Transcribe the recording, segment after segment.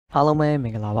အားလုံးပဲမ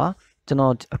င်္ဂလာပါကျွန်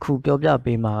တော်အခုပြောပြ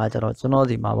ပေးမှာကကျွန်တော်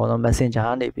ဒီမှာပေါ့နော် Messenger က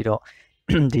နေပြီးတော့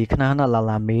ဒီခဏ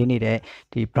လာမေးနေတဲ့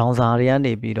ဒီ browser တွေက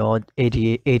နေပြီးတော့ AD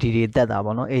တွေတက်တာ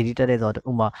ပေါ့နော် AD တက်တဲ့ဆိုတော့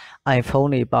ဥပမာ iPhone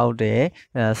တွေပေါက်တယ်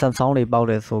Samsung တွေပေါက်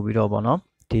တယ်ဆိုပြီးတော့ပေါ့နော်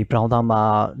ဒီ browser မှာ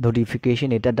notification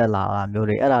တွေတက်လာတာမျိုး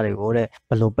တွေအဲ့ဒါတွေကိုတဲ့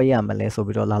ဘယ်လိုပိတ်ရမလဲဆို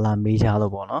ပြီးတော့လာမေးကြ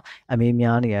လို့ပေါ့နော်အမေး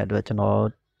များနေတဲ့အတွက်ကျွန်တော်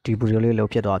ဒီ video လေးလုပ်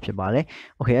ဖြစ်သွားဖြစ်ပါတယ်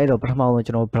Okay အဲ့တော့ပထမဆုံး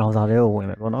ကျွန်တော် browser တွေကိုဝင်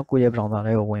မယ်ပေါ့နော်ကိုယ့်ရဲ့ browser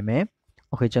တွေကိုဝင်မယ်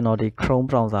Okay ကျွန်တော်ဒီ Chrome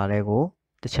browser တွေကို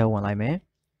တစ်ချက်ဝင်လိုက်မယ်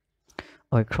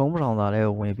Okay Chrome browser တွေ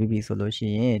ကိုဝင်ပြီးပြီဆိုလို့ရှိ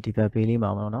ရင်ဒီဘက်ဘေးလေး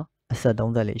မှာပေါ့နော်အဆက်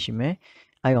30လေးရှိမယ်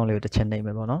အဲ့ကောင်လေးကိုတစ်ချက်နှိပ်မ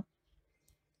ယ်ပေါ့နော်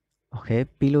Okay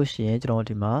ပြီးလို့ရှိရင်ကျွန်တော်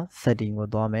ဒီမှာ setting ကို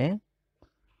သွားမယ်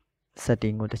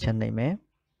setting ကိုတစ်ချက်နှိပ်မယ်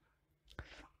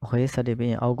Okay setting ပြီး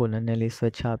ရင်အောက်ကိုနည်းနည်းလေးဆွဲ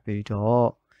ချပြီးတော့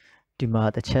ဒီမှာ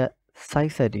တစ်ချက်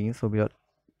site setting ဆိုပြီးတော့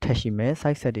ထည့်ရှိမယ်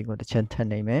site setting ကိုတစ်ချက်ထည့်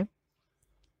နှိပ်မယ်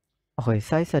Okay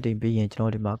site setting ပြီးရင်ကျွန်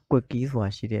တော်ဒီမှာ quick key ဆိုတာ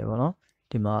ရှိတယ်ပေါ့နော်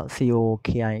ဒီမှာ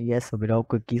COKIES ဆိုပြီးတော့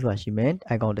quick key ဆိုတာရှိမယ်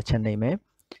icon တစ်ချက်နှိပ်မယ်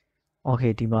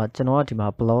Okay ဒီမှာကျွန်တော်ကဒီမှာ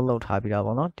block လုပ်ထားပြီးတာ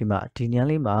ပေါ့နော်ဒီမှာဒီည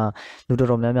လေးမှာလူတော်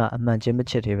တော်များများအမှန်ချင်းမ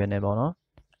ချစ်သေးပဲねပေါ့နော်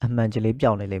အမှန်ချင်းလေး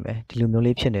ပြောင်းနေလိမ့်မယ်ဒီလိုမျိုး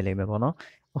လေးဖြစ်နေလိမ့်မယ်ပေါ့နော်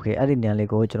Okay အဲ့ဒီညလေး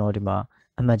ကိုကျွန်တော်ဒီမှာ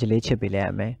အမှန်ချင်းလေးချစ်ပေးလိုက်ရ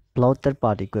မယ် block third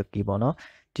party quick key ပေါ့နော်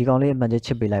ဒီကောင်လေးအမှန်ချင်းချ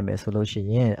စ်ပေးလိုက်မယ်ဆိုလို့ရှိ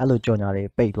ရင်အဲ့လိုကြော်ညာတွေ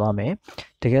ပိတ်သွားမယ်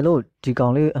တကယ်လို့ဒီကော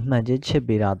င်လေးအမှန်ချင်းချစ်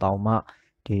ပေးတာတောင်မှ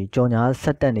ဒီကြော်ညာဆ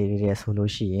က်တက်နေတယ်ဆို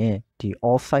လို့ရှိရင်ဒီ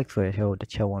offsite ဆိုတဲ့ထဲကိုတ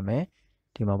စ်ချက်ဝင်မယ်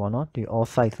ဒီမှာပေါ့နော်ဒီ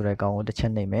offsite ဆိုတဲ့ကောင်ကိုတစ်ချ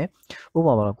က်နှိပ်မယ်ဥပ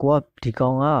မာပေါ့ကိုကဒီကော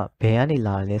င်ကဘယ်ကနေ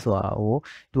လာလဲဆိုတာကို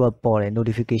သူကပေါ်တယ်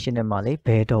notification နဲ့မှာလေဘ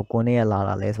ယ်တော့ကွန်းနဲ့လာ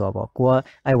တာလဲဆိုတာပေါ့ကိုက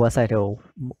အဲ့ website ထဲကို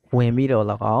ဝင်ပြီးတော့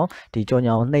လောက်အောင်ဒီကြော်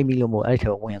ညာကိုနှိပ်ပြီးလို့မို့အဲ့ထဲ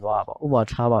ကိုဝင်သွားတာပေါ့ဥပမာ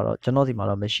ထားပါတော့ကျွန်တော်စီမှာ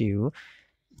တော့မရှိဘူး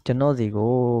ကျွန်တော်စီ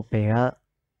ကိုဘယ်က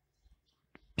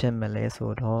ဖြစ်မလဲဆို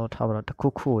တော့ထားပါတော့တစ်ခု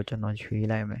ခုကိုကျွန်တော်ရွေး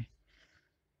လိုက်မယ်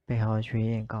ဘယ်ဟာရွေး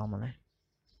ရင်ကောင်းမလဲ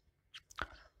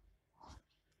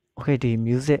Okay ဒီ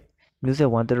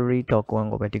music133.com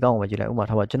ကိုပဲဒီကောင်ကိုပဲကြည့်လိုက်ဥပမာ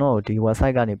ထားပါကျွန်တော်ဒီ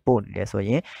website ကနေပို့နေတယ်ဆိုရ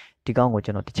င်ဒီကောင်ကို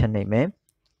ကျွန်တော်တစ်ချက်နှိပ်မယ်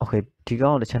Okay ဒီကော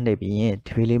င်ကိုတစ်ချက်နှိပ်ပြီးရင်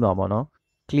ဒီဘေးလေးမှာပေါ့နော်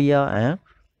clear and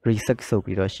reset ဆို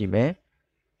ပြီးတော့ရှိမယ်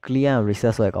clear and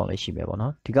reset ဆိုတဲ့ကောင်လေးရှိမယ်ပေါ့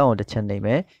နော်ဒီကောင်ကိုတစ်ချက်နှိပ်မ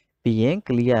ယ်ပြီးရင်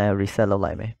clear and reset လုပ်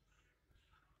လိုက်မယ်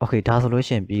Okay ဒါဆိုလို့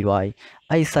ရှိရင်ပြီးသွားပြီ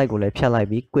အဲ့ဒီ site ကိုလည်းဖြတ်လိုက်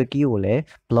ပြီး quick key ကိုလည်း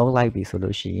block လိုက်ပြီဆို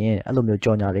လို့ရှိရင်အဲ့လိုမျိုး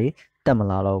ကြော်ညာတွေတက်မ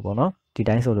လာတော့ဘူးပေါ့နော်ဒီ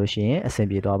တိုင်းဆိုလို့ရှိရင်အဆင်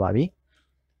ပြေသွားပါပြီ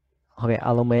ဟုတ်ကဲ့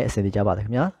အားလုံးပဲအဆင်ပြေကြပါစေခ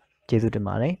င်ဗျာကျေးဇူးတင်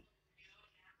ပါတယ်